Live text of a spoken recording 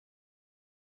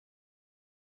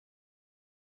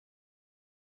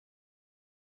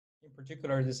In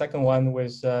particular, the second one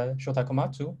with Shota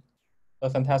Komatsu, a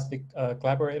fantastic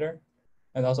collaborator,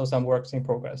 and also some works in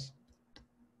progress.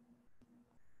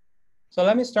 So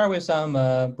let me start with some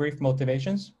brief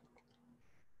motivations.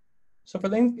 So for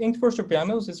the interferential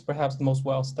preambles, it's perhaps the most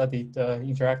well-studied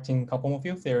interacting conformal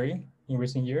field theory in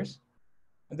recent years.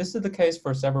 And this is the case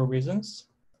for several reasons.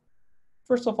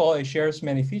 First of all, it shares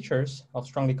many features of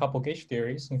strongly coupled gauge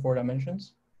theories in 4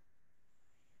 dimensions.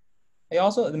 It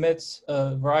also admits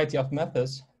a variety of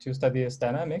methods to study its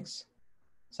dynamics,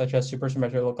 such as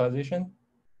supersymmetric localization,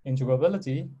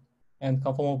 integrability, and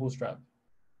conformal bootstrap.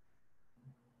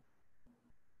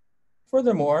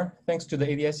 Furthermore, thanks to the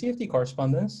ADS-CFT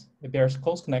correspondence, it bears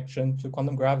close connection to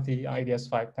quantum gravity on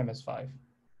ADS5 times 5.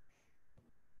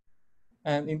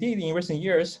 And indeed, in recent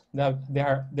years,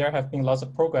 there have been lots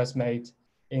of progress made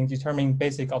in determining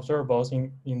basic observables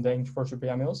in the interferential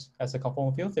preambles as a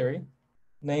conformal field theory,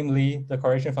 namely the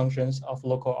correlation functions of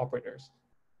local operators.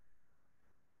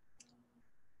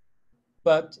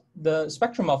 But the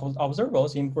spectrum of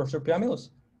observables in interferential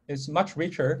preambles is much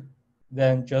richer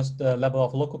than just the level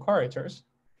of local correlators.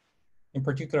 In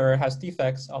particular, it has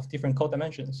defects of different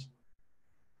codimensions.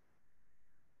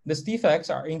 These defects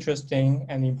are interesting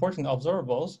and important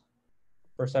observables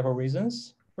for several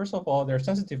reasons. First of all, they're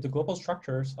sensitive to global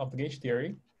structures of the gauge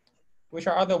theory, which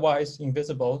are otherwise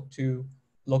invisible to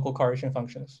local correlation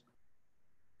functions.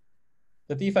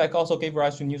 The defect also gave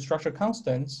rise to new structure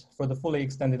constants for the fully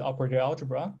extended operator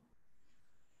algebra.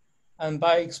 And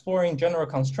by exploring general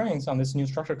constraints on these new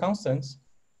structure constants,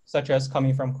 such as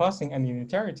coming from crossing and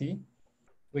unitarity,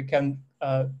 we can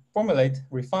formulate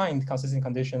refined consistent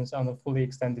conditions on the fully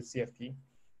extended CFT.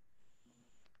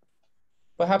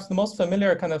 Perhaps the most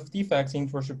familiar kind of defects in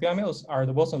interferential preambles are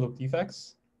the Wilson loop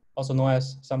defects, also known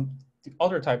as some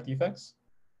other type defects.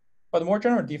 But more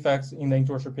general defects in the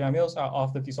interferential preambles are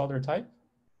of the disorder type,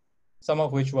 some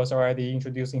of which was already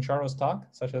introduced in Charles' talk,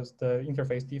 such as the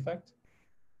interface defect.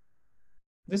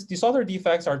 These disorder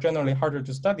defects are generally harder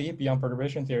to study beyond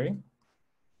perturbation theory,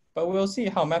 but we will see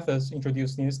how methods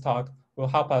introduced in this talk will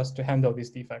help us to handle these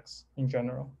defects in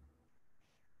general.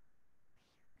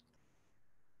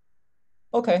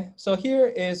 Okay, so here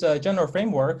is a general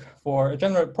framework for a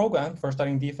general program for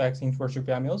studying defects in interferential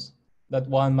preambles that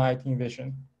one might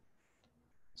envision.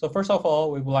 So first of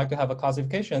all, we would like to have a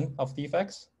classification of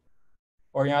defects,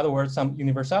 or in other words, some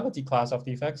universality class of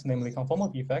defects, namely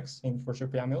conformal defects in interferential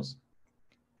preambles.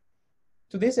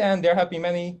 To this end, there have been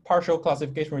many partial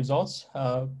classification results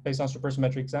based on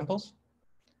supersymmetric examples,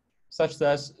 such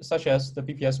as the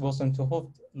PPS Wilson to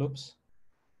Hooft loops,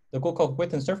 the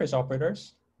Gukov-Witten surface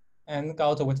operators, and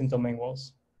Galto-Witten domain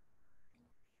walls.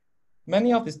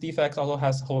 Many of these defects also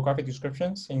has holographic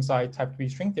descriptions inside type 3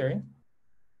 string theory.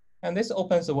 And this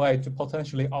opens the way to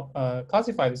potentially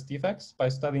classify these defects by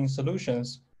studying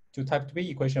solutions to type 3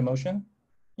 equation motion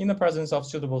in the presence of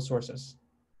suitable sources.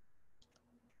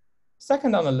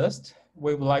 Second on the list,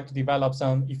 we would like to develop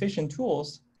some efficient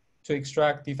tools to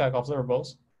extract defect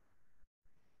observables.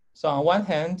 So on one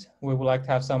hand, we would like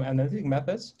to have some analytic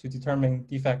methods to determine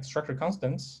defect structure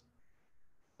constants.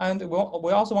 And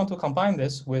we also want to combine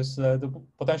this with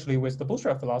potentially with the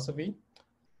bootstrap philosophy,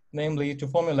 namely to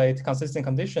formulate consistent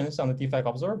conditions on the defect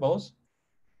observables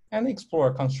and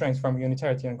explore constraints from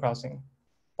unitarity and crossing,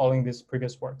 following these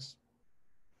previous works.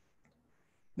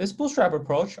 This bootstrap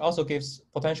approach also gives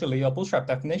potentially a bootstrap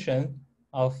definition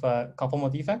of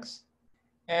conformal defects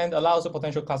and allows a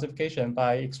potential classification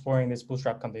by exploring these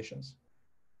bootstrap conditions.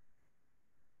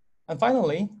 And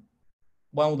finally,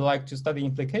 one would like to study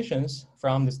implications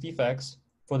from these defects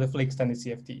for the fully extended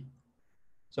CFT.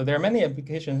 So there are many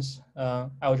applications.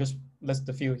 I'll just list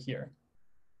a few here.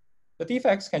 The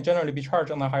defects can generally be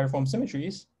charged on the higher form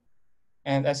symmetries.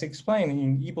 And as explained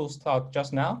in Yibu's talk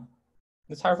just now,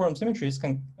 these higher form symmetries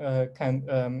can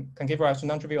give rise to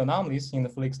non-trivial anomalies in the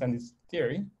fully extended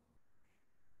theory.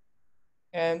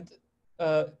 And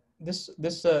this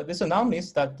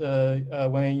anomalies that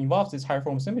when it involves these higher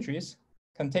form symmetries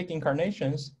can take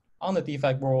incarnations on the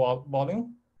defect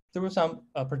volume through some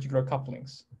particular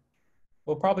couplings.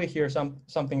 We'll probably hear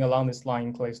something along this line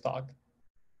in Clay's talk.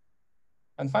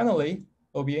 And finally, it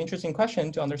will be an interesting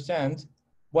question to understand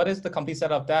what is the complete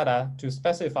set of data to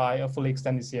specify a fully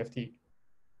extended CFT.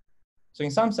 So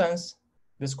in some sense,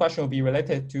 this question will be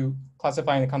related to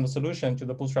classifying the kind of solution to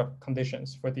the bootstrap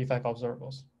conditions for defect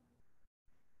observables.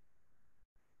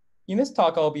 In this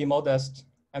talk, I'll be modest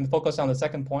and focus on the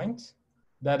second point,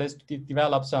 that is to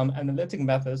develop some analytic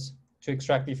methods to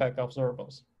extract defect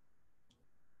observables.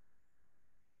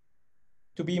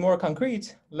 To be more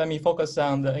concrete, let me focus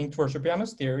on the interferential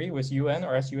preambles theory with UN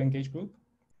or SUN gauge group.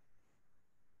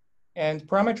 and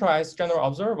parameterize general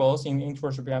observables in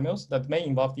inverse superamials that may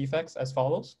involve defects as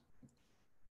follows.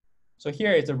 So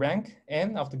here is the rank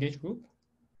N of the gauge group.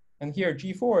 And here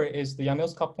G4 is the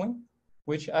Yamil's coupling,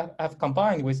 which I've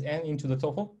combined with N into the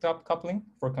total coupling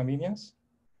for convenience.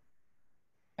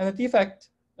 And the defect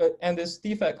and this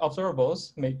defect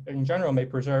observables in general may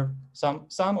preserve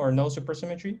some or no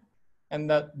supersymmetry, and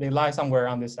that they lie somewhere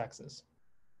on this axis.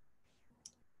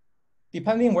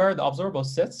 Depending where the observable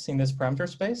sits in this parameter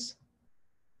space,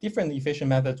 different efficient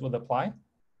methods would apply.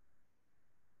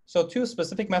 So two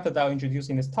specific methods I'll introduce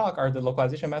in this talk are the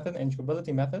localization method and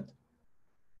integrability method.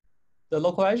 The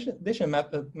localization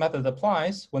method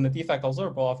applies when the defect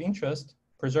observable of interest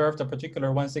preserves a particular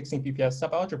 1/16 pps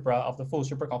subalgebra of the full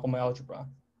superconformal algebra.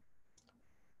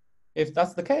 If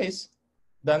that's the case,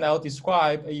 then I'll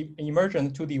describe an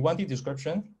emergent 2D 1D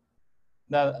description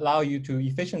that allow you to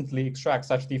efficiently extract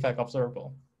such defect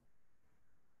observable.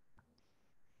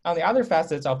 On the other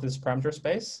facets of this parameter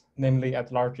space, namely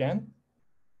at large N,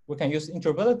 we can use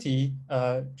integrability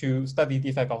to study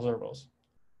defect observables.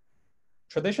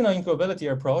 Traditional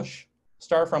integrability approach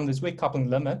start from this weak coupling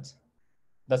limit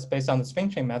that's based on the spin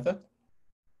chain method.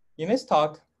 In this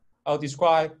talk, I'll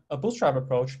describe a bootstrap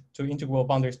approach to integral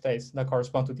boundary states that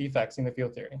correspond to defects in the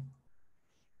field theory.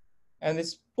 And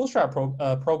this bootstrap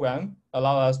program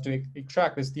allows us to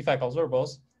extract these defect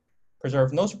observables,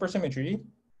 preserve no supersymmetry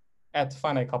at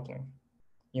finite coupling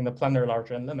in the planar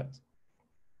large N limit.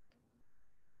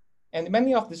 And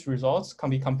many of these results can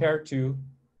be compared to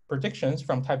predictions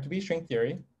from type 2B string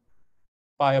theory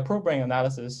by a program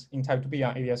analysis in type 2B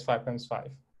on ADS 5x5,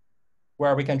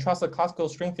 where we can trust the classical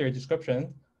string theory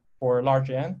description for large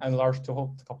N and large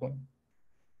two-hole coupling.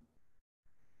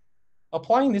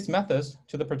 Applying these methods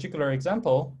to the particular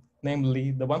example,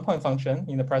 namely the one-point function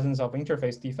in the presence of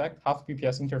interface defect, half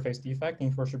PPS interface defect in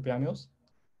inverse superamials,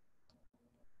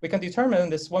 we can determine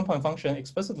this one-point function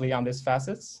explicitly on these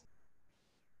facets.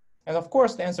 And of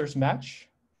course, the answers match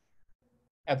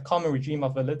at common regime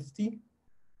of validity.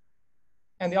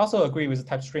 And they also agree with the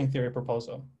type string theory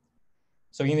proposal.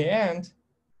 So in the end,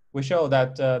 we show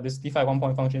that this defect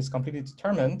one-point function is completely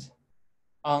determined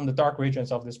on the dark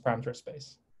regions of this parameter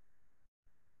space.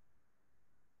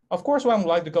 Of course, one would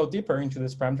like to go deeper into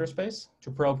this parameter space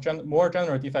to probe more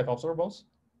general defect observables,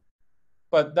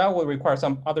 but that would require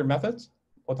some other methods,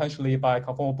 potentially by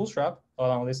conformal bootstrap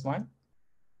along this line.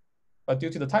 But due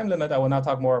to the time limit, I will not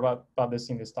talk more about this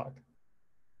in this talk.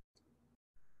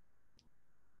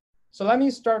 So let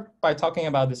me start by talking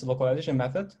about this localization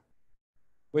method,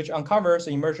 which uncovers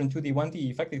the emergent 2D 1D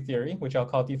effective theory, which I'll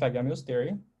call defect Yamil's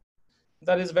theory.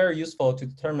 That is very useful to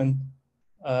determine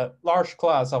a large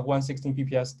class of 1/16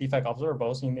 pps defect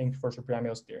observables in inverse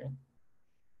Yamil's theory.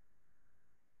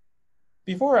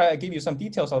 Before I give you some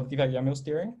details of defect Yamil's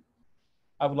theory,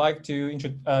 I would like to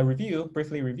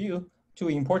briefly review two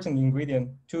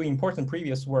important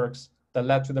previous works that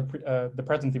led to the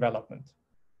present development.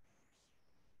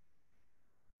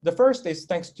 The first is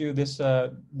thanks to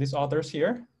these authors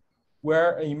here,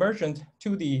 where an emergent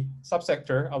 2D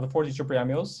subsector of the 4D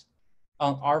superamials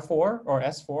on R4 or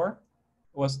S4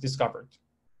 was discovered.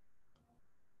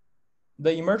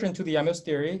 The emergent 2D Yamil's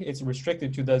theory is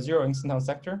restricted to the 0 instanton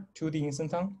sector, 2D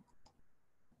instanton.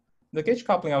 The gauge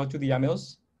coupling of 2D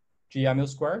Yamils, G Yamil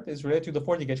squared, is related to the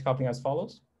 4D gauge coupling as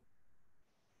follows.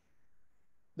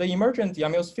 The emergent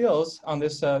Yamil's fields on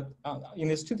this in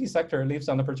this 2D sector lives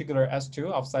on a particular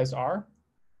S2 of size R,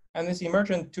 and these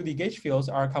emergent 2D gauge fields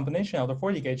are a combination of the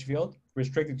 4D gauge field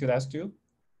restricted to the S2,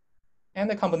 and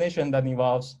a combination that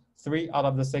involves 3 out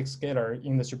of the 6 scalar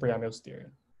in the super Yamil's theory.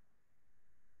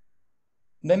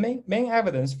 The main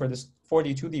evidence for this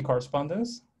 4D 2D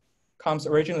correspondence comes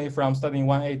originally from studying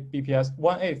 1/8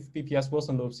 BPS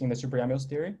Wilson loops in the super Yamil's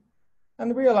theory,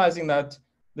 and realizing that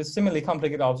the similarly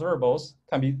complicated observables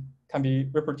can be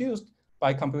reproduced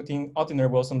by computing ordinary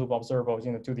Wilson loop observables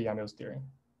in the 2D Yamil's theory.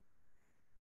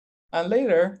 And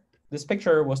later, this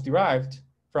picture was derived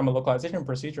from a localization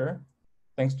procedure,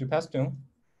 thanks to Pastun,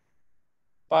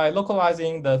 by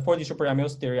localizing the 4D super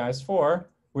Yamil's theory S4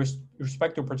 with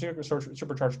respect to a particular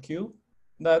supercharged Q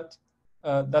that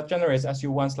generates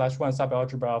SU1/1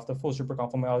 subalgebra of the full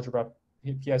superconformal algebra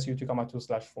PSU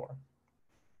 2,2/4.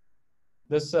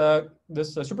 This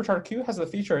supercharged Q has a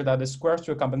feature that is squares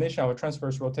to a combination of a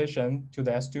transverse rotation to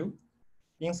the S2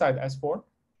 inside S4,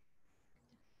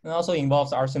 and also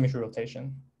involves R symmetry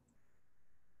rotation.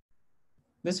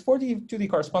 This 4D 2D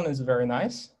correspondence is very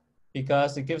nice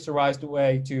because it gives rise to a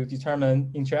way to determine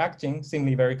interacting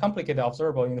seemingly very complicated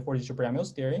observable in the 4D super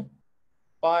Yamil's theory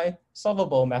by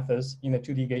solvable methods in the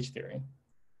 2D gauge theory,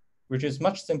 which is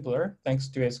much simpler thanks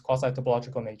to its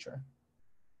quasi-topological nature.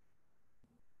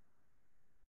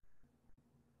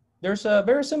 There's a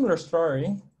very similar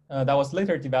story that was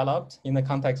later developed in the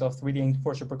context of 3D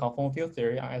interval superconformal field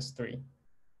theory on S3.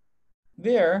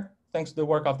 There, thanks to the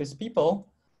work of these people,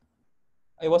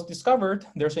 it was discovered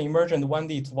there's an emergent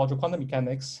 1D topological quantum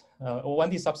mechanics, a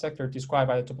 1D subsector described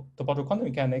by the topological quantum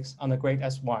mechanics on the grade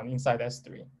S1 inside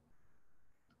S3.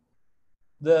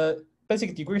 The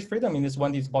basic degree of freedom in this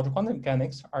 1D topological quantum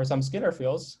mechanics are some scalar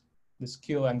fields, this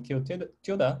Q and Q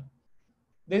tilde.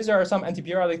 These are some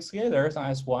antiperiodic scalars on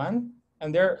S1,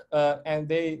 and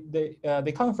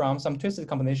they come from some twisted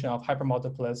combination of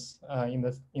hypermultiplets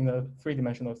in the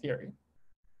three-dimensional theory.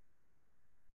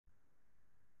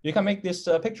 You can make this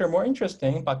picture more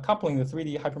interesting by coupling the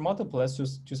 3D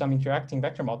hypermultiplets to some interacting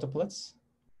vector multiplets.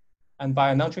 And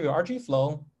by a non-trivial RG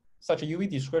flow, such a UV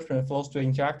description flows to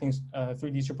interacting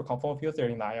 3D superconformal field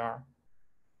theory in IR.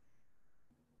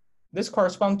 This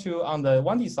corresponds to, on the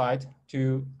 1D side,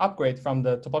 to upgrade from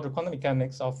the topological quantum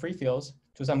mechanics of free fields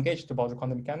to some gauge topological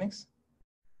quantum mechanics.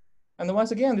 And then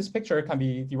once again, this picture can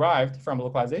be derived from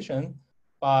localization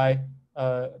by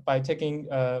localizing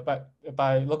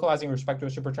respect to a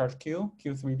supercharged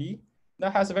Q3D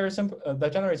that has a very simple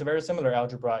that generates a very similar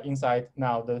algebra inside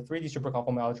now the 3D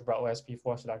superconformal algebra OSP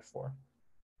 4/4.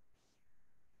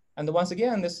 And once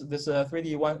again, this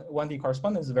 3D 1D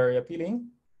correspondence is very appealing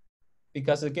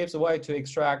because it gives a way to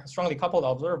extract strongly coupled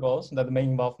observables that may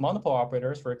involve monopole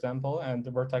operators, for example, and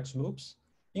the vertex loops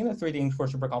in the 3D interval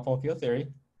superconformal field theory,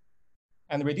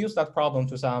 and reduce that problem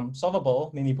to some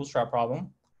solvable mini bootstrap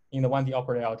problem in the 1D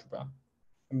operator algebra.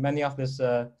 Many of these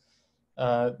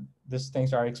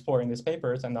things are explored in these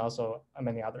papers and also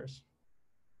many others.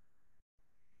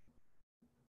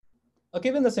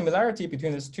 Given the similarity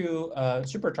between these two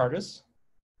supercharges,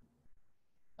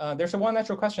 there's one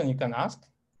natural question you can ask.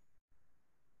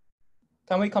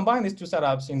 Can we combine these two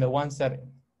setups in the one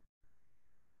setting?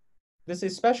 This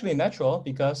is especially natural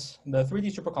because the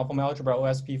 3D superconformal algebra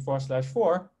OSP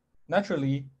 4/4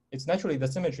 it's naturally the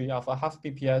symmetry of a half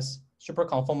BPS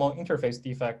superconformal interface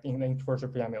defect in the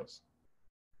inverter preambles.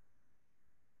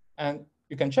 And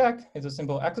you can check, it's a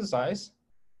simple exercise,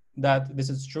 that this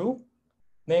is true.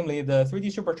 Namely, the 3D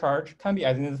supercharge can be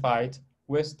identified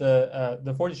with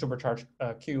the 4D supercharge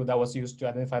Q that was used to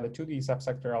identify the 2D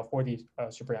subsector of 4D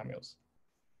superammules.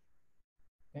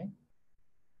 Okay.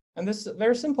 And this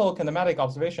very simple kinematic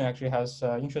observation actually has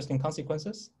interesting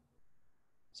consequences.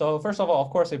 So first of all,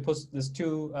 of course, it puts these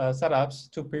two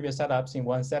previous setups in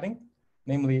one setting,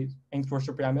 namely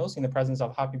inverter preammules in the presence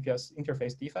of half BPS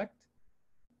interface defect.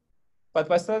 But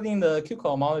by studying the Q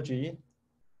cohomology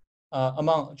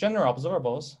among general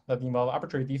observables that involve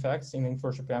arbitrary defects in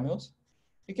inverter preammules,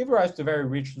 it gives rise to a very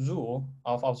rich zoo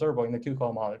of observable in the Q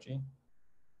cohomology.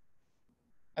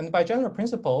 And by general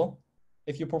principle,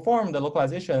 if you perform the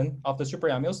localization of the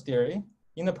superammules theory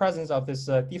in the presence of these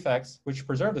defects which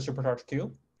preserve the supercharged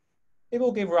Q, it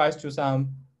will give rise to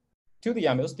some 2D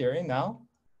ammules theory now,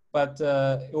 but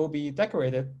it will be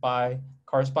decorated by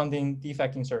corresponding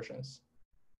defect insertions.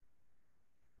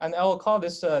 And I will call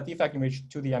this defect enriched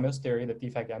 2D ammules theory the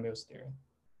defect ammules theory.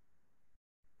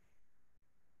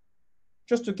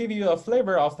 Just to give you a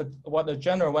flavor of what a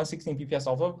general 116 BPS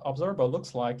observable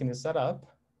looks like in this setup,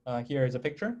 here is a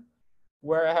picture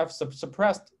where I have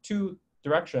suppressed 2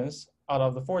 directions out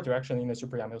of the 4 directions in the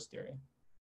superammules theory.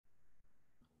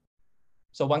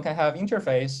 So one can have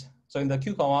interface. So in the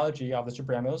Q cohomology of the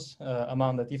superammules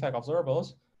among the defect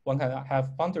observables, one can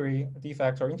have boundary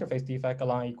defects or interface defect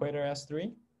along equator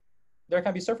S3. There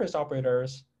can be surface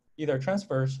operators, either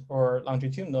transverse or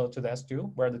longitudinal to the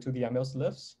S2, where the 2D ammules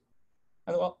lives.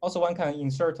 And also one can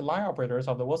insert line operators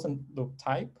of the Wilson loop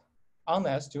type on the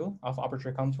S2 of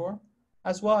arbitrary contour,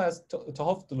 as well as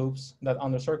Tohoft loops that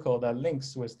on the circle that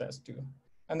links with the S2.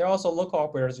 And there are also local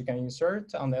operators you can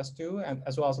insert on the S2, and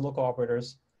as well as local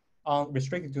operators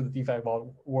restricted to the defect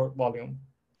volume.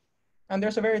 And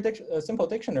there's a very simple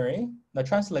dictionary that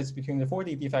translates between the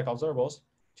 4D defect observables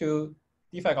to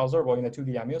defect observable in the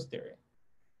 2D ammules theory.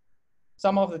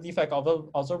 Some of the defect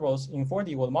observables in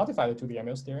 4D will modify the 2D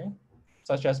ammules theory,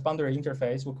 such as boundary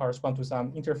interface will correspond to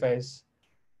some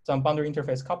boundary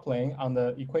interface coupling on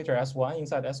the equator S1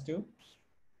 inside S2.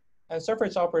 And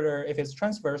surface operator, if it's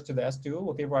transverse to the S2,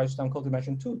 will give rise to some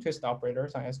codimension 2 twist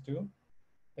operators on S2.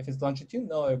 If it's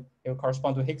longitudinal, it will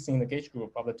correspond to Higgs in the gauge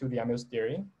group of the 2D ammules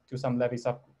theory to some Levy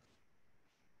subgroup.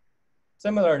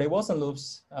 Similarly, Wilson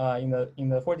loops in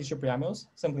the 4D superammules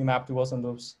simply map to Wilson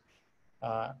loops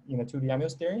in the 2D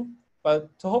ammules theory.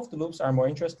 But Tohoft loops are more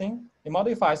interesting. It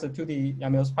modifies the 2D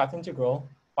ammules path integral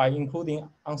by including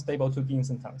unstable 2D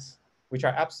instantons, which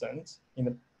are absent in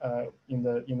the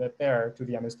bare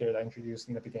 2D ammules theory that I introduced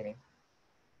in the beginning.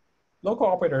 Local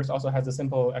operators also has a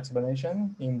simple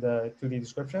explanation in the 2D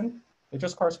description. They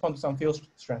just correspond to some field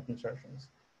strength insertions.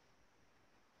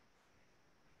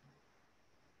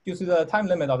 Due to the time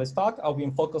limit of this talk, I'll be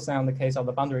focusing on the case of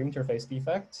the boundary interface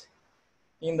defect,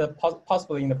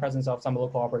 possibly in the presence of some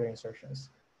local operator insertions,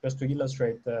 just to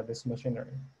illustrate this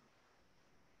machinery.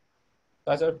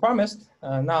 So as I promised,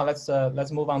 now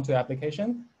let's move on to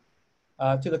application,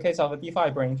 to the case of a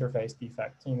DeFi brain interface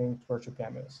defect in virtual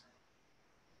PMUs.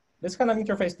 This kind of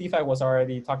interface defect was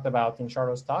already talked about in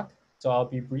Charlotte's talk, so I'll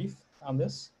be brief on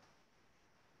this.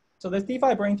 So this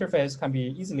DeFi brain interface can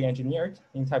be easily engineered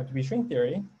in type 2B string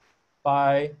theory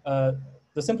by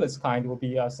the simplest kind will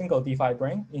be a single DeFi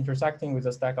brain intersecting with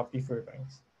a stack of D3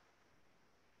 brains.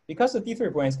 Because the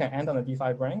D3 brains can end on a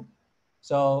DeFi brain,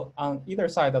 so on either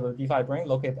side of the DeFi brain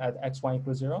located at x1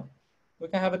 equals 0, we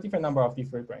can have a different number of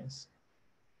D3 brains.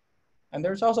 And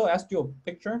there's also S-dual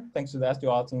picture, thanks to the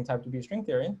S-dual odds in type 2B string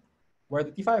theory, where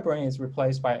the DeFi brain is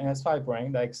replaced by an S5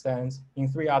 brain that extends in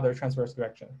 3 other transverse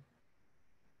directions.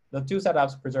 The 2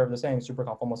 setups preserve the same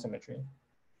superconformal symmetry.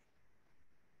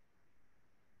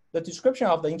 The description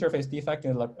of the interface defect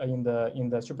in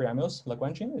the super YAMLs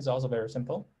Lagrangian is also very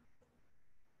simple.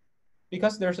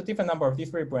 Because there's a different number of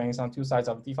D3 brains on 2 sides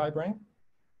of the DeFi brain,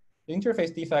 the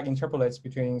interface defect interpolates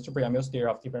between super YAMLs theory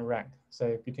of different rank,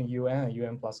 say between UN and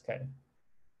UN plus K.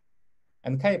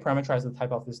 And K parameterizes the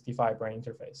type of this DeFi brain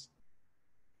interface.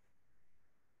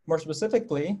 More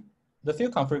specifically, the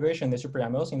field configuration in the super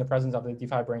YAMLs in the presence of the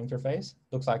DeFi brain interface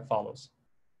looks like follows.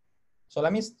 So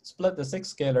let me split the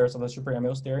 6 scalars of the super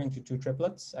YAMLs theory into 2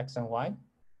 triplets, X and Y.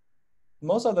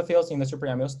 Most of the fields in the super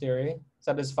YAMLs theory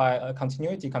satisfy a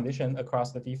continuity condition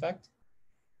across the defect.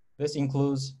 This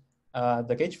includes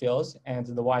the gauge fields and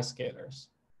the Y scalars.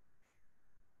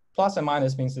 Plus and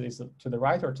minus means it is to the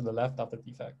right or to the left of the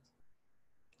defect.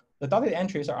 The dotted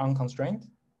entries are unconstrained,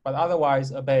 but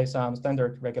otherwise obey some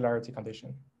standard regularity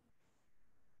condition.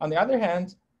 On the other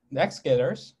hand, the X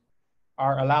scalars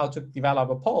are allowed to develop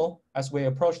a pole as we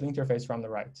approach the interface from the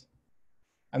right.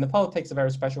 And the pole takes a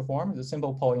very special form, the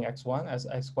simple pole in X1 as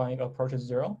X1 approaches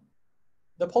 0.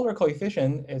 The polar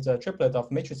coefficient is a triplet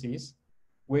of matrices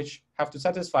which have to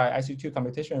satisfy IC2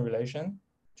 commutation relation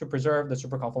to preserve the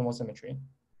superconformal symmetry.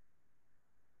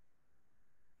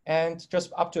 And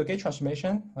just up to a gauge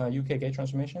transformation, UK gauge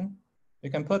transformation, you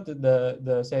can put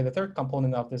the third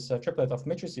component of this triplet of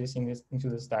matrices into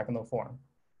this diagonal form.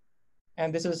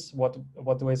 And this is what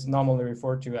is normally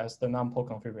referred to as the non-pole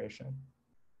configuration.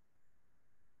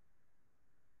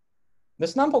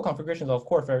 This non-pole configuration is of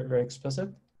course very, very explicit,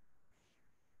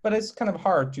 but it's kind of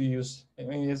hard to use. I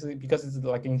mean, because it's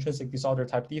like an intrinsic disorder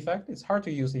type defect, it's hard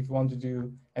to use if you want to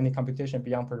do any computation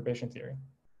beyond perturbation theory.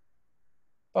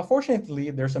 But fortunately,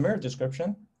 there's a mirror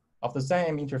description of the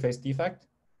same interface defect,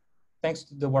 thanks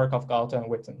to the work of Galto and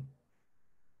Witten.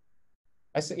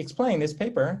 As explained in this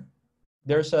paper,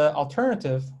 there's an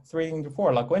alternative 3-4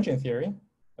 Lagrangian theory,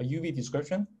 a UV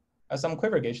description, as some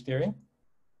quiver gauge theory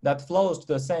that flows to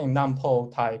the same non-pole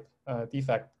type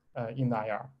defect in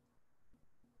IR.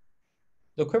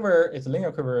 The quiver is a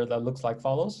linear quiver that looks like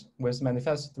follows, with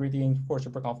manifest 3D4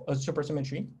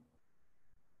 supersymmetry.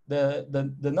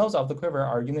 The nodes of the quiver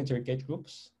are unitary gauge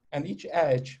groups, and each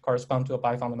edge corresponds to a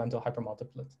bifundamental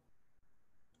hypermultiplet.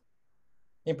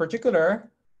 In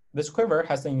particular, this quiver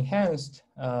has an enhanced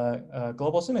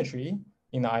global symmetry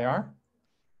in IR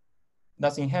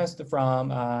that's enhanced from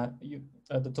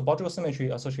the topological symmetry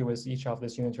associated with each of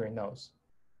these unitary nodes,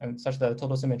 and such that the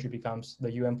total symmetry becomes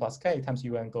the UN plus K times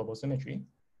UN global symmetry.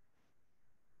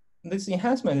 This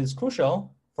enhancement is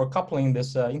crucial for coupling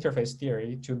this interface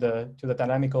theory to the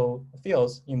dynamical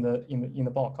fields in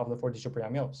the bulk of the 4D super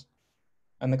YAMLs.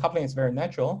 And the coupling is very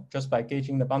natural just by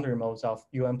gauging the boundary modes of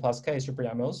UN plus K super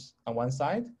YAMLs on one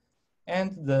side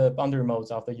and the boundary modes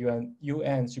of the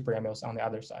UN super YAMLs on the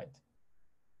other side.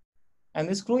 And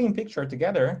this gluing picture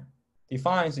together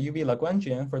defines the UV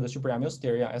Lagrangian for the super YAMLs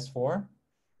theory on S4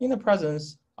 in the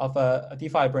presence of a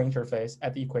DeFi brain interface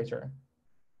at the equator.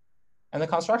 And the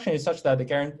construction is such that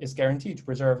it is guaranteed to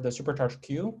preserve the supercharged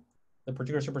Q, the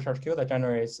particular supercharged Q that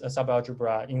generates a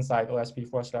subalgebra inside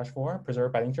OSP4/4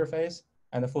 preserved by the interface,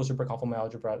 and the full superconformal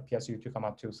algebra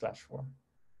PSU2,2/4.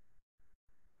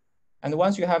 And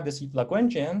once you have this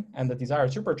Lagrangian and the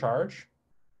desired supercharge,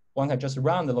 one can just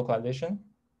run the localization.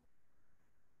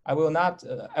 I will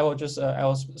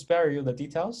spare you the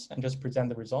details and just present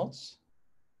the results.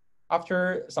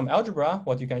 After some algebra,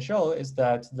 what you can show is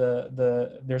that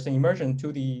there's an emergent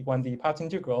 2D, 1D path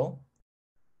integral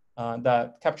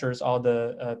that captures all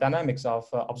the dynamics of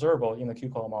observable in the Q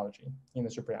cohomology in the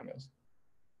super YAMLs.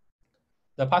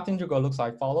 The path integral looks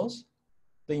like follows.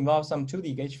 They involve some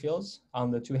 2D gauge fields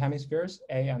on the two hemispheres,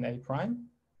 A and A prime,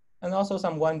 and also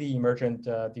some 1D emergent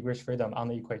degrees of freedom on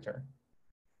the equator.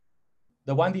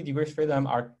 The 1D degrees of freedom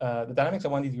are, the dynamics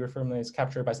of 1D degree of freedom is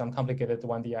captured by some complicated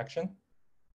 1D action,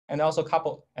 and also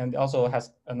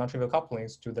has non-trivial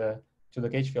couplings to the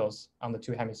gauge fields on the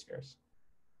two hemispheres.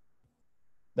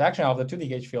 The action of the 2D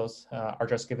gauge fields are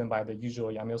just given by the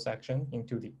usual Yang-Mills action in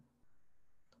 2D.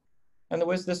 And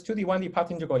with this 2D 1D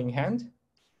path integral in hand,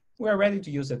 we are ready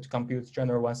to use it to compute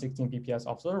general 116 BPS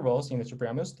observables in the super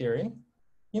Yang-Mills theory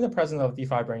in the presence of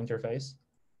DeFi brain interface,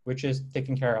 which is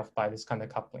taken care of by this kind of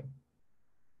coupling.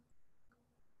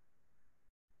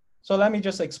 So let me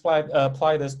just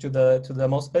apply this to the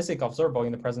most basic observable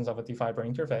in the presence of a DeFi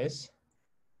brain interface,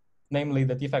 namely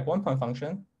the defect one-point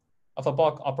function of a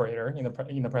bulk operator in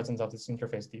the presence of this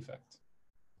interface defect.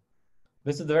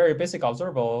 This is the very basic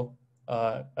observable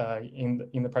in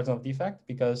the presence of defect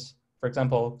because, for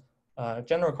example,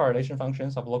 general correlation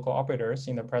functions of local operators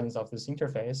in the presence of this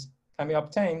interface can be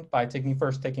obtained by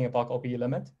first taking a bulk OBE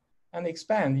limit and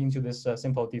expand into this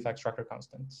simple defect structure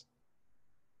constants.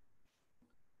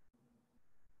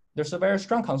 There's a very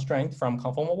strong constraint from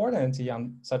conformal ordinality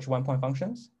on such one-point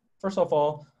functions. First of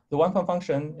all, the one-point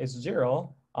function is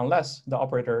 0 unless the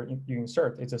operator you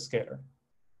insert is a scalar.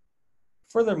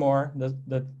 Furthermore,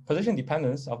 the position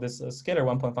dependence of this scalar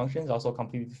one-point function is also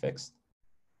completely fixed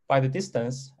by the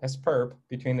distance as perp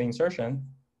between the insertion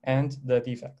and the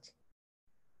defect.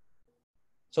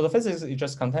 So the physics is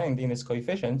just contained in its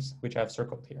coefficients, which I've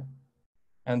circled here.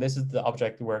 And this is the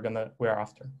object we're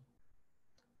after.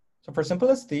 So for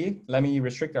simplicity, let me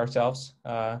restrict ourselves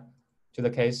to the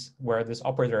case where this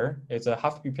operator is a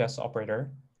half BPS operator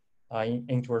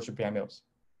in towards super Yang-Mills.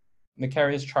 And it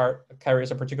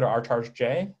carries a particular R charge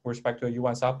J with respect to a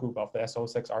U1 subgroup of the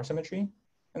SO6 R symmetry,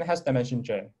 and it has dimension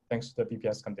J thanks to the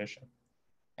BPS condition.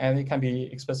 And it can be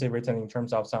explicitly written in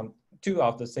terms of some 2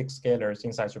 of the 6 scalars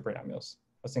inside super Yang-Mills,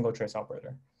 a single trace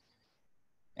operator.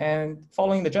 And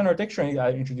following the general dictionary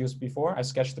I introduced before, I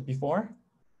sketched it before,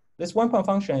 this one-point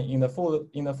function in the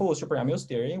full super Yang-Mills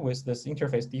theory with this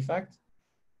interface defect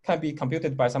can be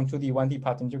computed by some 2D 1D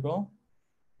path integral,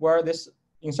 where this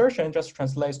insertion just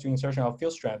translates to insertion of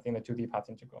field strength in the 2D path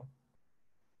integral.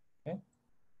 Okay.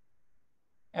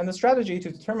 And the strategy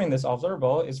to determine this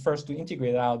observable is first to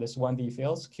integrate out this 1D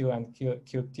fields, Q and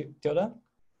Q tilde,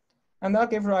 and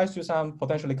that gives rise to some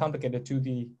potentially complicated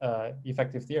 2D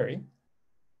effective theory.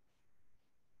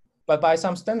 But by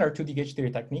some standard 2D gauge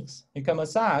theory techniques, you can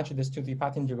massage this 2D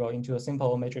path integral into a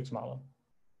simple matrix model.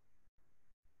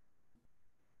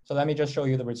 So let me just show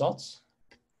you the results.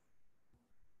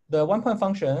 The one-point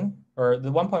function, or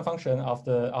the one-point function of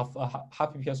a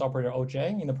half BPS operator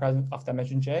OJ in the presence of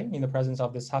dimension J in the presence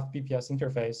of this half BPS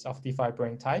interface of DeFi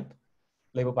brain type,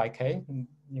 labeled by K,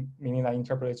 meaning that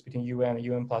interpolates between UN and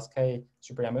UN plus K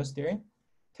super Yang-Mills theory,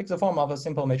 takes the form of a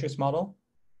simple matrix model,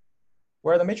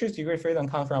 where the matrix degree of freedom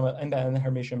comes from an n-by-n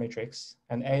Hermitian matrix,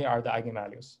 and A are the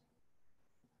eigenvalues.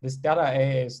 This delta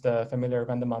A is the familiar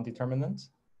van der Monde determinant.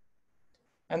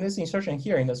 And this insertion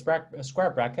here in the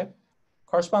square bracket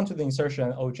corresponds to the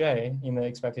insertion OJ in the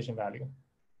expectation value.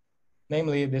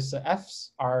 Namely, these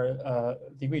Fs are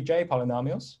degree J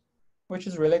polynomials, which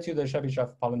is related to the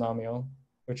Chebyshev polynomial,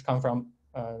 which come from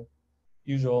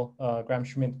usual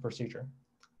Gram-Schmidt procedure.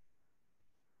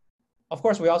 Of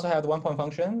course, we also have the one-point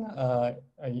function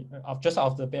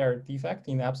of the bare defect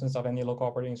in the absence of any local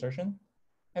operator insertion,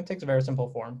 and takes a very simple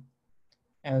form.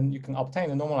 And you can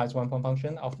obtain a normalized one-point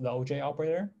function of the OJ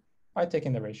operator by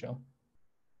taking the ratio.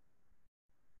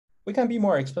 We can be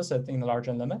more explicit in the large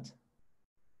N limit,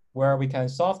 where we can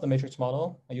solve the matrix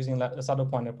model using the saddle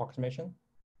point approximation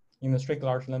in the strict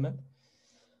large limit.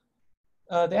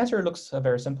 The answer looks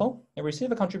very simple. I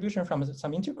receive a contribution from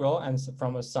some integral and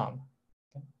from a sum.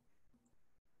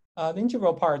 The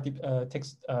integral part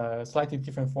takes slightly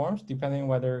different forms depending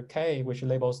whether K, which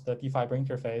labels the DeFi brain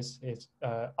interface, is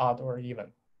odd or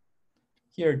even.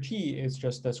 Here, G is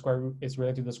just the square root, is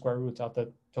related to the square root of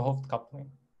the 'to Hooft coupling.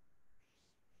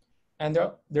 And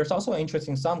there's also an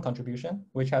interesting sum contribution,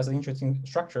 which has an interesting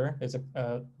structure. It's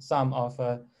a sum of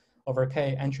over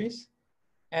K entries.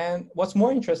 And what's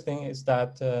more interesting is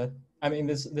that, I mean,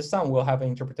 this sum will have an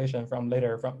interpretation from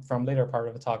later part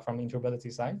of the talk from the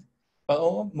interoperability side.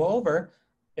 But moreover,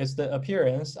 it's the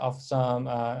appearance of some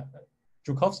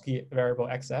Joukowsky variable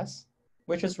XS,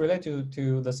 which is related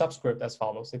to the subscript as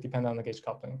follows. They depend on the gauge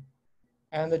coupling.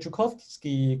 And the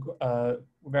Joukowsky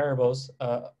variables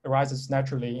arises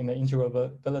naturally in the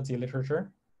interoperability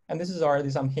literature. And this is already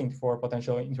some hint for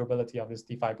potential interoperability of this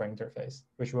DeFi brain interface,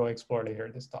 which we'll explore later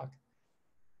in this talk.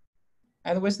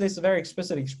 And with these very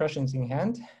explicit expressions in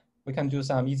hand, we can do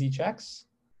some easy checks.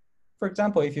 For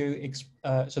example, if you,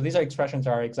 so these are expressions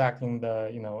that are exact in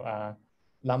the,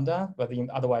 lambda, but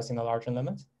otherwise in the larger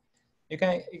limit. You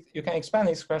can expand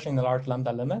the expression in the large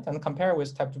lambda limit and compare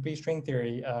with type 2B string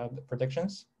theory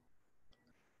predictions.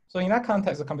 So in that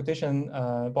context, the computation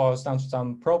boils down to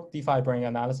some probe DeFi brain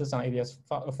analysis on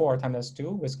ADS4 times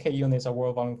S2 with K units of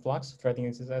world volume flux, threading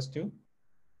is S2.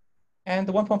 And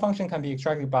the one-point function can be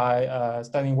extracted by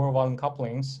studying world volume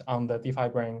couplings on the DeFi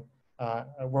brain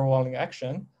world volume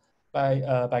action by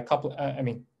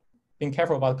being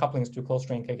careful about couplings to closed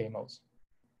string KK modes.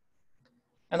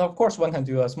 And of course, one can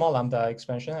do a small lambda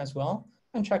expansion as well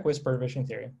and check with perturbation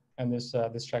theory. And this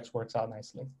checks works out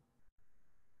nicely.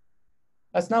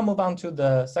 Let's now move on to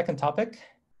the second topic.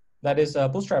 That is a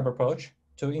bootstrap approach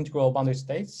to integral boundary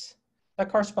states that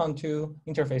correspond to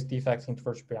interface defects in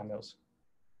virtual polynomials.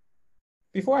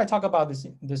 Before I talk about this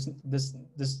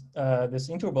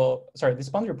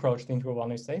boundary approach to integral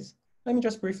boundary states, let me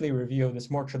just briefly review this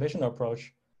more traditional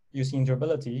approach using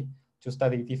integrability to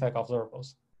study defect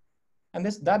observables. And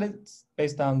that is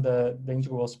based on the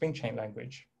integral string chain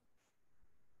language.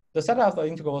 The setup of the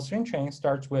integral string chain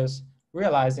starts with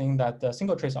realizing that the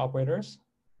single trace operators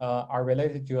are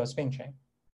related to a string chain.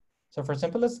 So for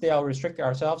simplicity, I'll restrict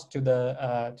ourselves to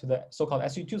the so-called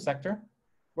SU2 sector,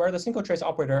 where the single trace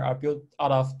operator are built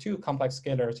out of two complex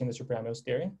scalars in the superpolymorph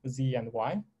theory, Z and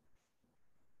Y.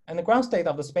 And the ground state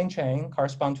of the spin chain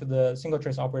correspond to the single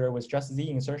trace operator with just Z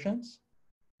insertions.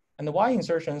 And the Y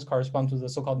insertions correspond to the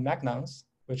so-called magnons,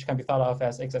 which can be thought of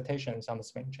as excitations on the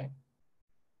spin chain.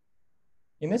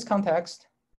 In this context,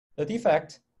 the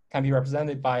defect can be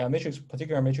represented by a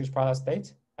particular matrix product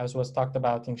state, as was talked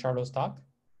about in Charlotte's talk.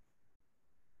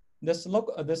 This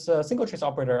single trace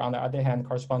operator, on the other hand,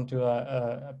 correspond to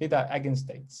a beta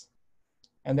eigenstates.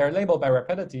 And they're labeled by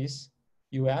rapidities,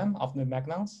 UM of the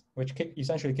magnons, which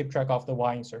essentially keep track of the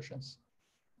Y insertions.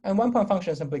 And one-point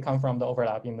function simply come from the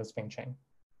overlap in the spin chain.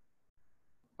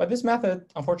 But this method,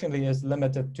 unfortunately, is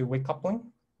limited to weak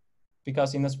coupling,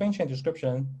 because in the spin chain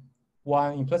description,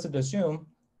 one implicitly assumes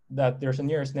that there's a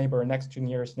nearest neighbor next to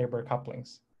nearest neighbor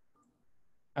couplings.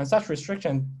 And such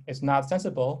restriction is not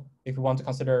sensible if we want to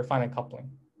consider finite coupling.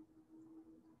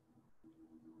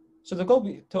 So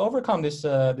to overcome these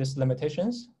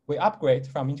limitations, we upgrade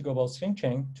from integrable string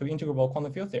chain to integrable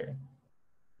quantum field theory.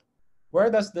 Where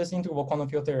does this integrable quantum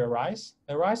field theory arise?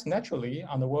 It arises naturally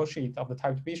on the worldsheet of the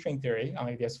type 2B string theory on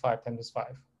ADS5 times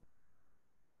 5.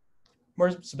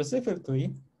 More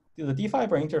specifically, the DeFi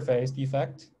brain interface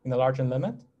defect in the larger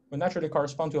limit would naturally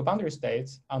correspond to a boundary state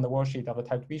on the worldsheet of the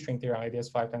type 2B string theory on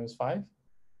ADS5 times 5.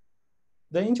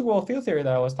 The integral field theory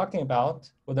that I was talking about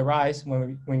would arise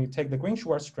when you take the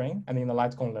Green-Schwarz string and in the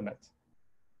light cone limit,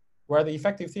 where the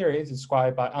effective theory is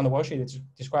described by, on the worldsheet, is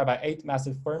described by 8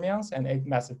 massive fermions and 8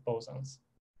 massive bosons.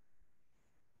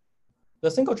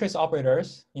 The single trace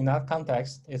operators in that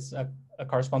context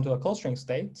correspond to a closed string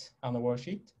state on the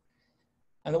worldsheet.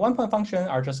 And the one-point function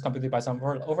are just computed by some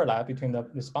overlap between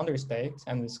this boundary state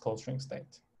and this closed string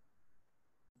state.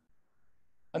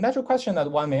 A natural question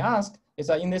that one may ask is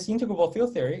that in this integrable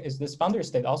field theory, is this boundary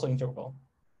state also integrable?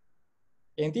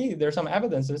 Indeed, there are some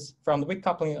evidences from the weak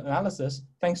coupling analysis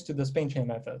thanks to the spin chain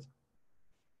method.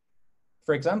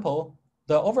 For example,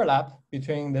 the overlap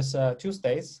between these two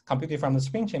states computed from the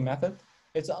spin chain method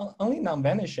is only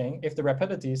non-vanishing if the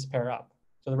rapidities pair up.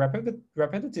 So the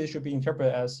rapidities should be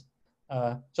interpreted as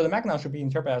so the magnon should be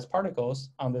interpreted as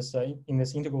particles on this in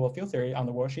this integrable field theory on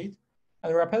the worldsheet,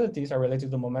 and the rapidities are related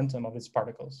to the momentum of its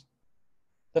particles.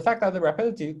 The fact that the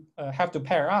rapidity have to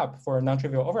pair up for a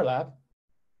non-trivial overlap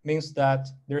means that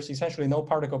there's essentially no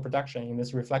particle production in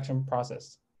this reflection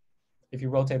process if you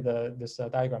rotate this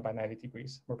diagram by 90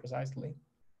 degrees more precisely.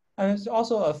 And there's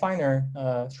also a finer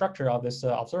structure of this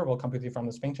observable computed from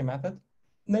the spin chain method,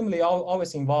 namely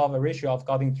always involve a ratio of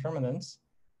Gaussian determinants,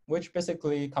 which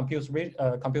basically computes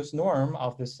norm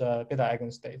of this beta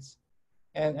eigenstates.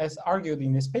 And as argued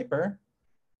in this paper,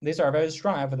 these are very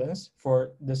strong evidence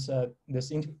for this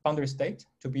boundary state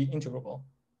to be integrable.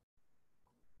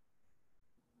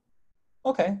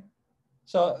 Okay,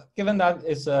 so given that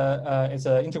it's an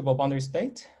integrable boundary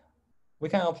state, we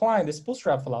can apply this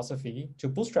bootstrap philosophy to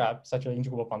bootstrap such an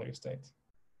integrable boundary state.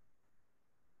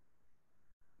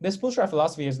 This bootstrap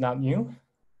philosophy is not new.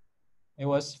 It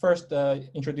was first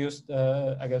introduced,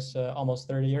 I guess, almost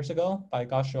 30 years ago by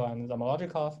Gosho and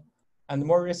Zamolodchikov, and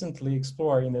more recently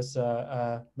explored in this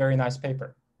very nice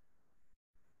paper.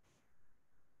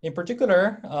 In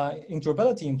particular,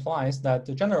 integrability implies that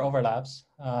the general overlaps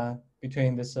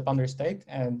between this boundary state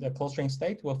and the closed string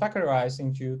state will factorize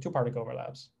into two particle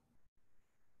overlaps.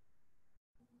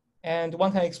 And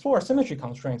one can explore symmetry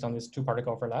constraints on these two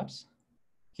particle overlaps.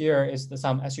 Here is the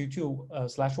some SU2/1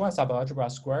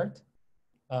 subalgebra squared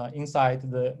inside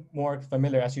the more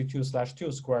familiar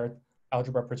SU2/2 squared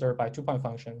algebra preserved by two-point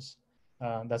functions.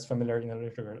 That's familiar in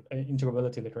the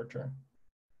integrability literature.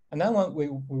 And then we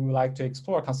would like to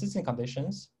explore consistent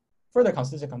conditions, further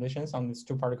consistent conditions on these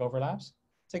two particle overlaps.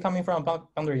 Say coming from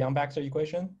boundary Yang-Baxter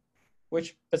equation,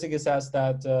 which basically says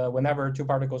that whenever two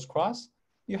particles cross,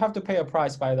 you have to pay a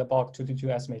price by the bulk 2 to 2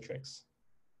 S matrix.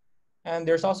 And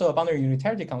there's also a boundary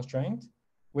unitarity constraint,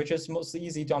 which is most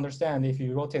easy to understand if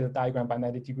you rotate the diagram by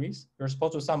 90 degrees. You're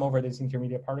supposed to sum over these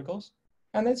intermediate particles.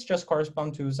 And it's just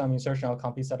correspond to some insertional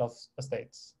complete set of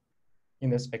states in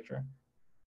this picture.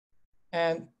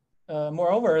 And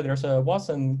moreover, there's a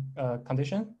Watson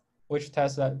condition, which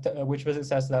tests that, which basically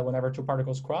says that whenever two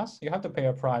particles cross, you have to pay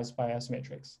a price by S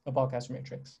matrix, a bulk S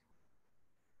matrix.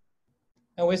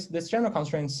 And with these general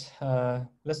constraints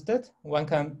listed, one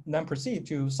can then proceed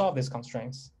to solve these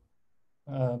constraints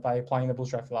by applying the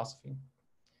bootstrap philosophy.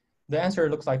 The answer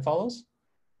looks like follows.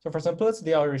 So for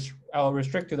simplicity, I'll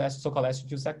restrict to the so-called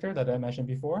SU2 sector that I mentioned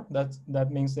before.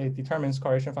 That means it determines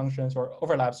correlation functions or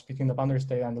overlaps between the boundary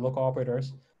state and the local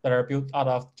operators that are built out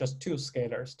of just two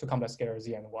scalars, two complex scalars,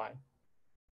 Z and Y.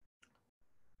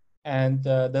 And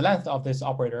the length of this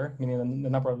operator, meaning the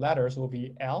number of letters, will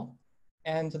be L.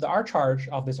 And the R charge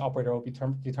of this operator will be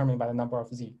determined by the number of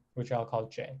Z, which I'll call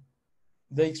J.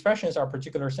 The expressions are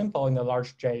particularly simple in the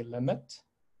large J limit.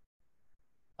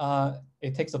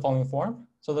 It takes the following form.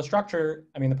 So the structure,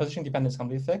 the position dependence is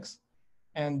completely fixed.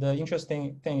 And the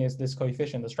interesting thing is this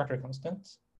coefficient, the structure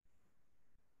constant.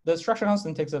 The structure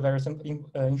constant takes a very simple,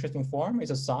 interesting form.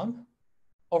 It's a sum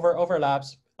over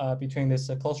overlaps between this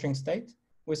closed string state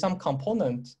with some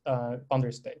component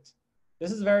boundary state.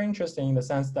 This is very interesting in the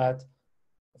sense that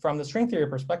from the string theory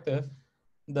perspective,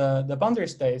 the boundary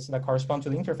states that correspond to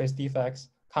the interface defects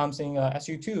comes in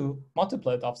SU2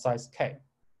 multiplet of size K.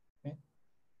 Okay?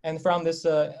 And from this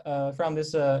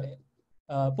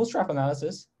bootstrap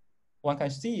analysis, one can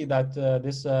see that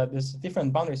this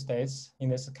different boundary states in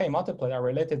this K multiplet are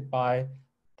related by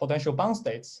potential bound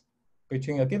states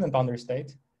between a given boundary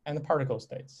state and the particle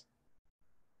states.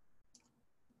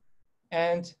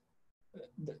 And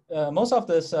most of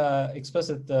these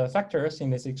explicit factors in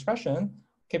this expression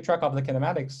keep track of the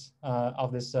kinematics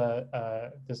of this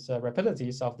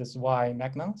rapidities of this Y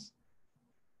magnons.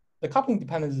 The coupling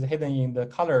dependence is hidden in the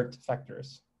colored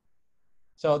factors.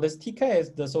 So this TK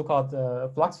is the so-called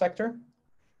flux factor,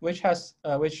 which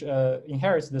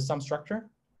inherits the sum structure.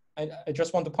 I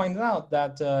just want to point out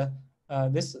that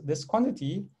this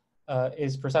quantity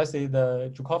is precisely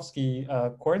the Joukowsky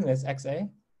coordinates XA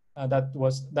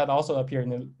that also appear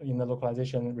in the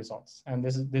localization results. And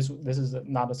this is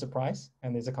not a surprise,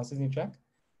 and it's a consistency check.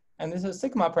 And this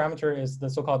sigma parameter is the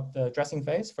so-called dressing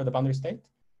phase for the boundary state,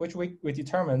 which we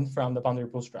determined from the boundary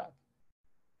bootstrap.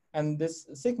 And this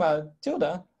sigma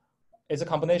tilde is a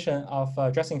combination of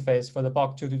dressing phase for the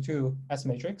bulk 2 to 2 S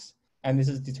matrix. And this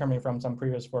is determined from some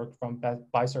previous work from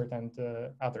Bicert and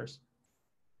others.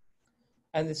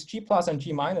 And this G plus and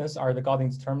G minus are the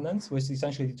Gaussian determinants, which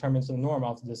essentially determines the norm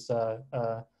of this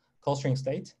closed string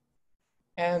state.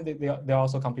 And they're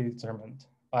also completely determined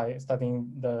by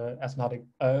studying the asymptotic,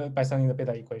 by studying the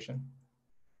beta equation.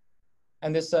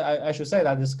 And this, I should say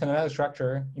that this kinematic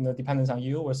structure, dependence on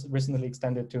U was recently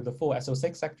extended to the full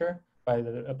SO6 sector by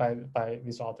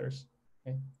these authors.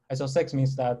 Okay? SO6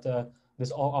 means that this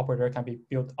all operator can be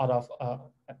built out of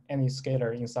any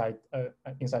scalar inside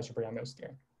Super Yang-Mills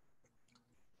theorem.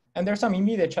 And there's some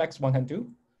immediate checks one can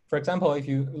do. For example, if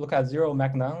you look at zero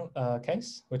magnon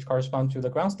case, which corresponds to the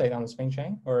ground state on the spin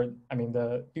chain, or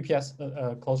the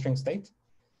BPS closed string state.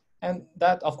 And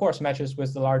that, of course, matches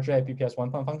with the large J BPS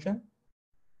one-point function.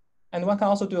 And one can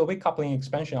also do a weak coupling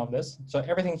expansion of this. So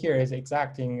everything here is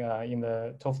exact in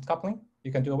the 't Hooft coupling.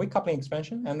 You can do a weak coupling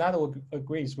expansion, and that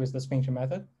agrees with the spin chain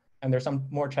method. And there's some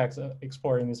more checks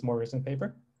explored in this more recent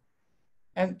paper.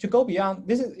 And to go beyond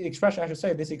this expression, I should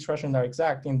say, these expressions are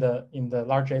exact in the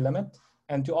large J limit,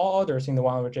 and to all others in the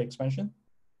 1/J expansion.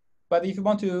 But if you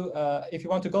want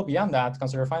to go beyond that,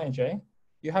 consider finite J,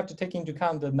 you have to take into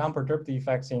account the non-perturbed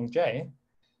effects in J,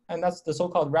 and that's the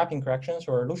so-called wrapping corrections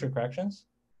or Lucier corrections.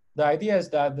 The idea is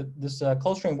that this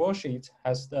closed string worldsheet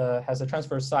has a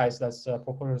transverse size that's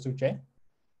proportional to J,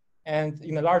 and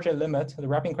in the large J limit, the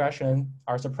wrapping corrections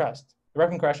are suppressed. The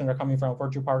wrapping corrections are coming from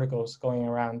virtual particles going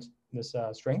around this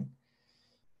string.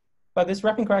 But this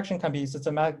wrapping correction can be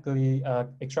systematically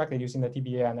extracted using the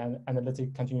TBA and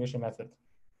analytic continuation method.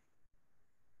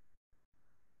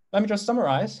 Let me just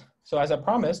summarize. So as I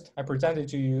promised, I presented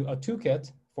to you a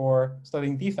toolkit for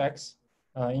studying defects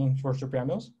in inverse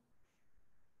preambles.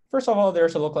 First of all,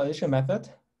 there's a localization method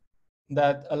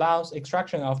that allows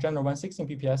extraction of general 116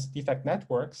 PPS defect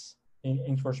networks in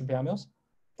inverse preambles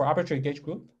for arbitrary gauge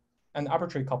group and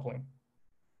arbitrary coupling.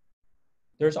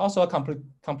 There's also a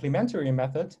complementary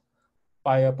method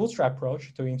by a bootstrap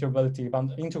approach to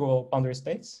integral boundary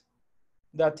states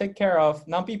that take care of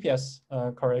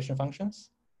non-BPS correlation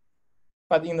functions,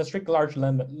 but in the strict large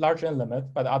n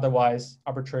limit, but otherwise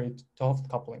arbitrary to Hooft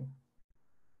coupling.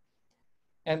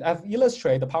 And I've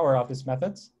illustrated the power of these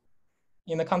methods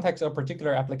in the context of a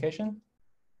particular application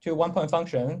to one-point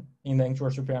function in the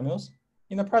inverse preambles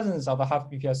in the presence of a half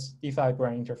BPS D5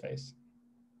 brain interface.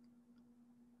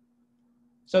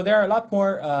 So there are a lot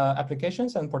more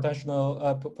applications and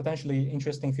potentially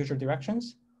interesting future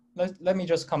directions. Let me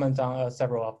just comment on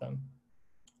several of them.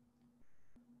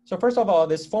 So first of all,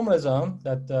 this formalism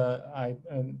that I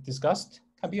discussed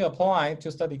can be applied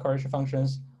to study correlation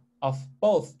functions of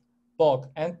both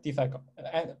bulk and defect,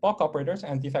 bulk operators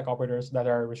and defect operators that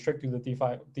are restricted to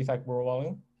the defect world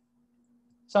volume.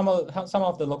 Some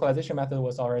of the localization method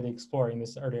was already explored in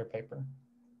this earlier paper.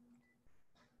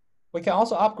 We can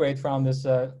also upgrade from this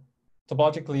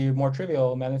topologically more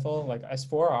trivial manifold like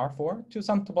S4 or R4 to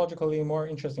some topologically more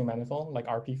interesting manifold like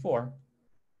RP4.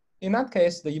 In that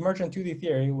case, the emergent 2D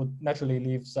theory would naturally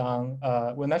leave on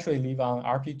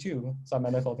RP2 some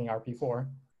manifold in RP4,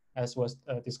 as was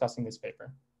discussed in this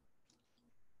paper.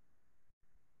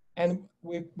 And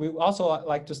we also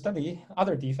like to study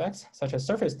other defects, such as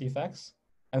surface defects,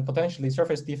 and potentially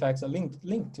surface defects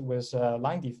linked with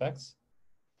line defects.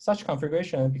 Such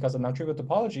configuration, because of non-trivial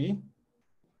topology,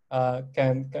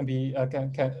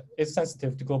 is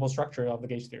sensitive to global structure of the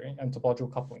gauge theory and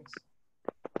topological couplings.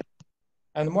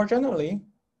 And more generally,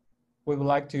 we would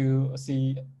like to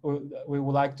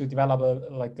develop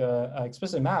a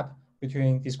explicit map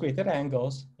between discrete theta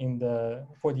angles in the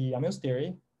 4D Amuse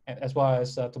theory, as well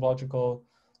as topological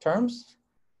terms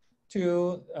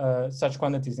to such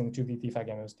quantities in 2D defect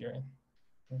Amuse theory.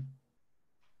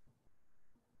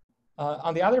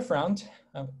 On the other front,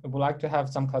 we would like to have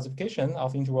some classification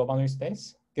of integral boundary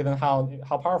states, given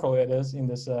how powerful it is in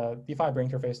this D5 brain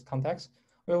interface context.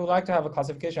 We would like to have a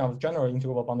classification of general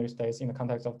integrable boundary states in the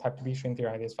context of type 2B string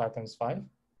theory ADS 5 times 5.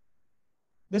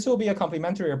 This will be a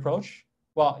complementary approach.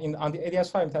 Well, on the ADS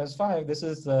 5 times 5,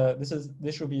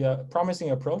 this should be a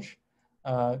promising approach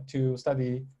to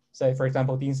study, say, for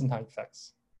example, Dinsenthal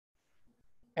effects,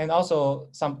 and also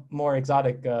some more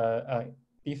exotic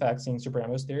defects in super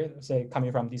Amuse theory, say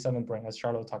coming from D7 brain, as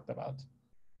Charlotte talked about.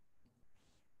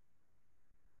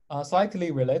 Slightly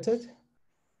related,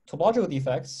 topological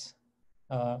defects,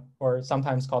 or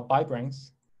sometimes called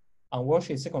bibrains, on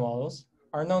worldsheet sigma models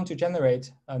are known to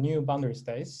generate new boundary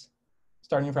states,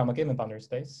 starting from a given boundary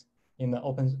states in the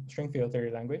open string field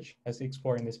theory language, as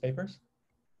explored in these papers.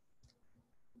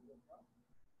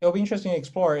 It'll be interesting to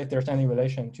explore if there's any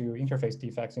relation to interface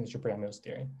defects in super Amuse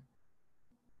theory.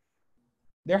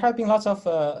 There have been lots of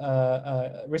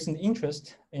recent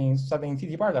interest in studying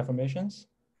TD bar deformations,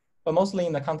 but mostly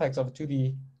in the context of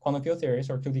 2D quantum field theories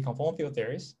or 2D conformal field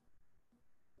theories.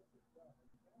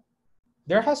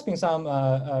 There has been some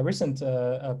recent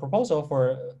proposal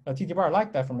for a TD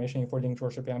bar-like deformation for the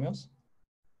inverse Amuse,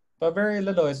 but very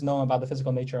little is known about the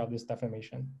physical nature of this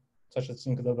deformation, such as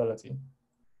inclusibility.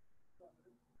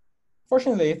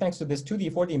 Fortunately, thanks to this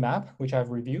 2D 4D map, which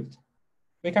I've reviewed,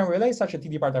 we can relate such a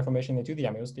TD bar deformation in 2D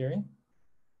Amuse theory.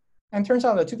 And turns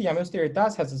out that 2D Amuse theory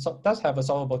does have a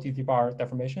solvable TD bar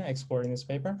deformation explored in this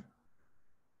paper.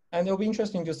 And it'll be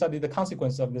interesting to study the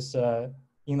consequence of this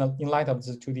in light of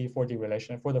the 2D 4D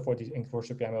relation for the 4D inverse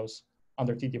Amuse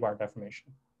under TD bar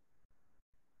deformation.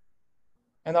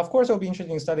 And of course, it'll be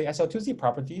interesting to study SL2Z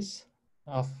properties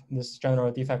of this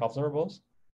general defect observables.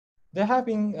 There have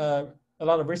been a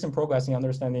lot of recent progress in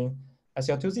understanding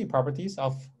SL2Z properties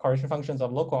of correlation functions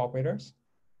of local operators,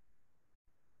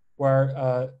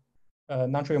 where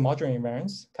non-trivial modular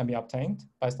invariance can be obtained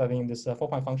by studying this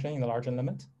 4-point function in the large N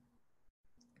limit.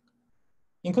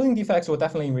 Including defects will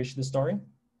definitely enrich the story,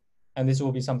 and this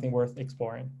will be something worth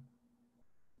exploring.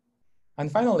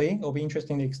 And finally, it will be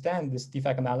interesting to extend this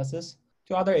defect analysis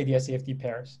to other ADS-CFT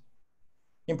pairs,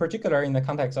 in particular in the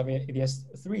context of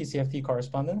ADS3 CFT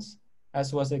correspondence,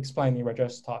 as was explained in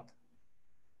Rajesh's talk.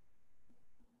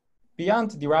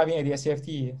 Beyond deriving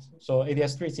ADS-CFT, so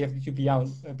ADS3 CFT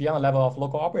beyond the level of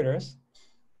local operators,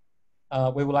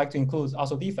 we would like to include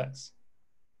also defects.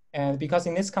 And because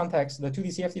in this context, the 2D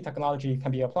CFT technology can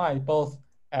be applied both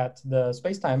at the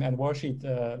spacetime and worldsheet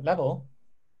level,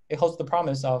 it holds the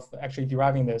promise of actually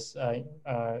deriving this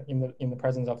in the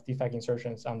presence of defect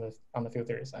insertions on the field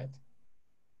theory side.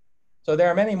 So there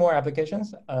are many more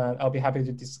applications. I'll be happy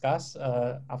to discuss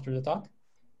after the talk.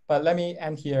 But let me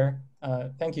end here.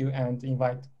 Thank you and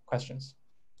invite questions.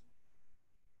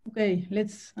 Okay,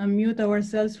 let's unmute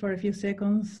ourselves for a few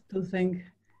seconds to thank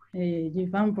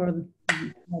Yifan for that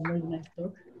very nice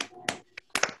talk.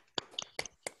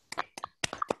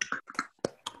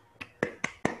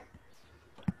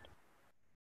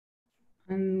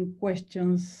 And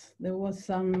questions. There was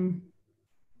some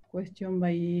question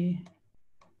by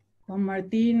Juan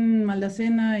Martin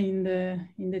Maldacena in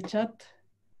the chat.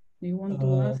 Do you want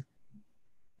to ask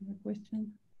the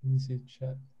question? Let me see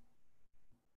chat.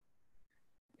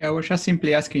 Yeah, I was just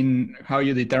simply asking how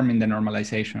you determine the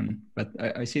normalization, but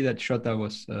I see that Shota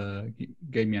was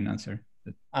gave me an answer.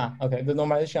 Okay. The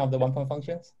normalization of the one-point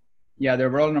functions? Yeah, the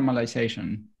overall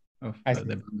normalization of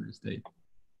the boundary state.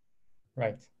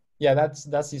 Right. Yeah,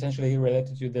 that's essentially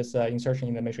related to this insertion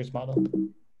in the matrix model.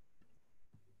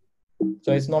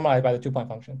 So it's normalized by the two-point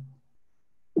function.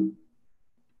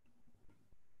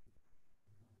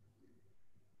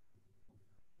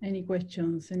 Any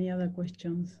questions? Any other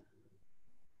questions?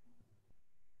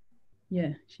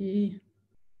 Yeah, she.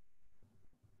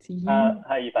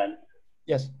 Hi, Yifan.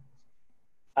 Yes.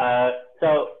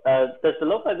 So does the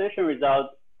localization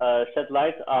result shed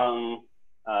light on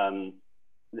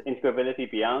the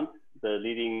integrability beyond the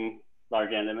leading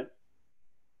large N limit?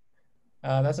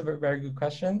 That's a very good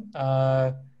question.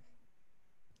 Well,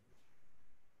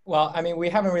 I mean, we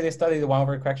haven't really studied the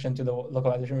one-over correction to the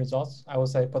localization results. I would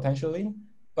say potentially,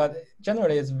 but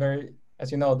generally it's very,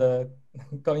 as you know, the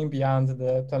going beyond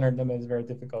the planar limit is very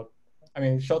difficult. I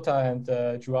mean, Shota and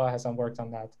Joao has some work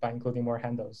on that by including more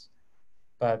handles.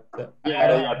 But but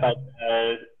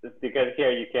because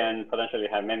here you can potentially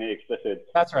have many explicit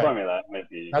formula.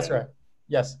 Maybe. That's right.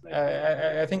 Yes,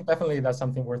 I think definitely that's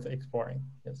something worth exploring.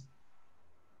 Yes.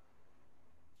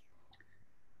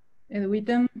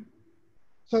 Witten?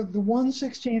 So the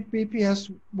 1/16 BPS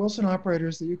Wilson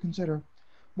operators that you consider,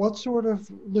 what sort of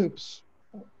loops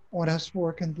on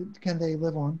S4 can they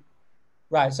live on?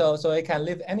 Right, so it can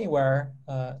live anywhere.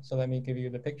 So let me give you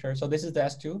the picture. So this is the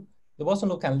S2. The Wilson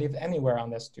loop can live anywhere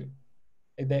on S2.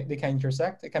 They can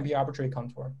intersect. It can be arbitrary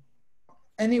contour.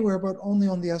 Anywhere, but only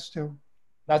on the S2.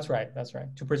 That's right. That's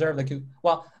right. To preserve the Q.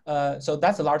 Well, so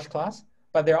that's a large class,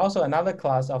 but there are also another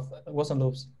class of Wilson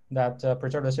loops that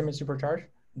preserve the semi-supercharge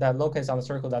that locates on the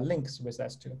circle that links with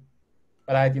S2.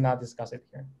 But I did not discuss it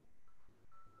here.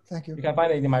 Thank you. You can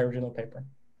find it in my original paper.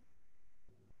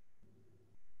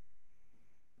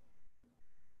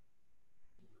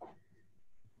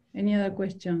 Any other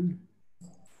question?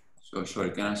 So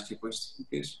sorry, can I ask you a question,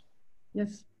 please?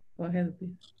 Yes, go ahead,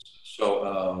 please.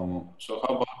 So, so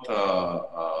how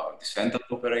about descendant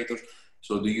operators?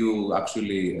 So do you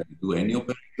actually do any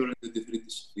operator in the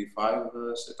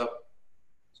D3-D5 setup?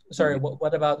 Sorry,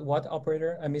 what about what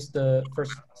operator? I missed the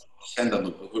first.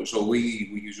 Descendant. So we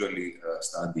usually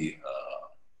study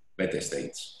beta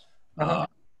states.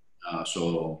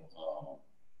 So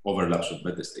overlaps of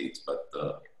beta states, but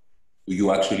do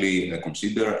you actually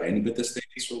consider any beta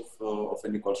states of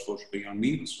any coarse-force superior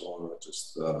means, or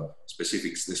just the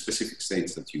specific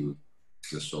states that you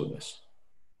just showed us?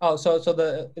 Oh, so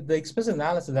the explicit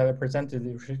analysis that I presented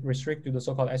is restricted to the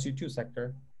so-called SU2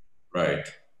 sector.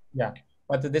 Right. Yeah,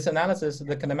 but this analysis,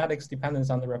 the kinematics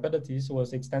dependence on the rapidities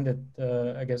was extended,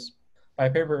 I guess, by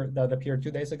a paper that appeared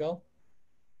 2 days ago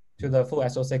to the full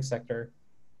SO6 sector.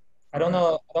 I don't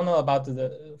know about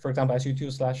the, for example,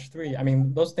 SU2/3. I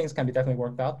mean, those things can be definitely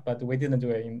worked out, but we didn't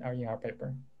do it in our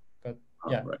paper. But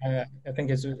yeah, I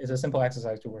think it's a simple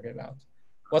exercise to work it out.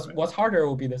 What's harder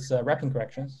will be this wrapping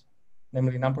corrections,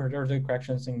 namely non-perturbative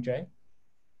corrections in J.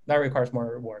 That requires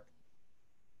more work.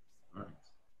 All right.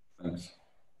 Thanks.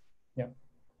 Yeah.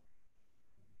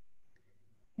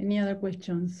 Any other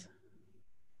questions?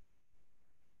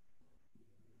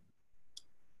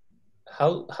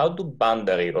 How do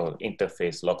boundary or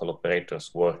interface local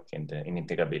operators work in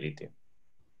integrability?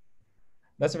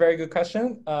 That's a very good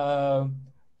question.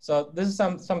 So this is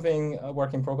something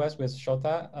work in progress with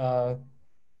Shota.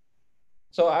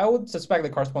 So I would suspect they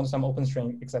correspond to some open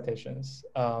string excitations.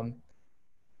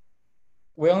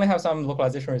 We only have some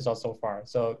localization results so far.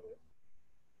 So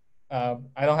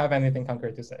I don't have anything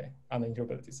concrete to say on the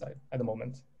integrability side at the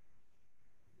moment.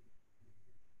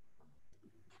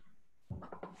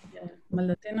 Yeah,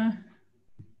 Maldacena,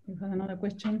 you have another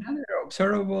question? Another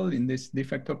observable in these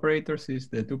defect operators is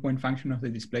the two-point function of the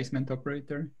displacement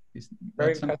operator. Is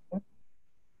very good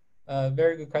question.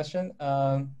 Very good question.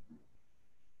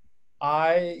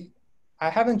 I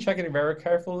haven't checked it very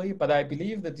carefully, but I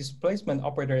believe the displacement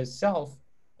operator itself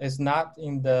is not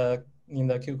in the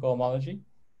Q cohomology.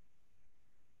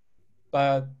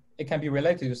 but it can be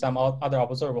related to some other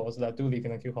observables that do live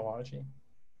in the Q homology.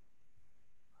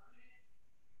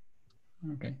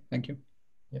 Okay, thank you.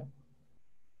 Yeah.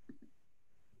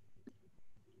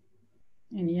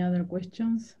 Any other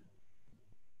questions?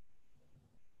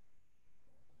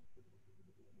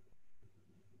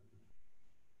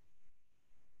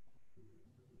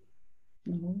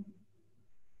 No.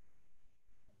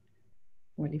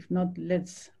 Well, if not,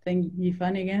 let's thank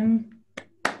Yifan again.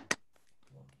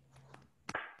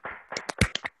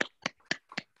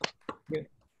 Good.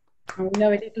 And we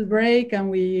have a little break and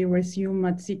we resume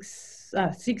at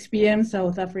 6 p.m.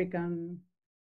 South African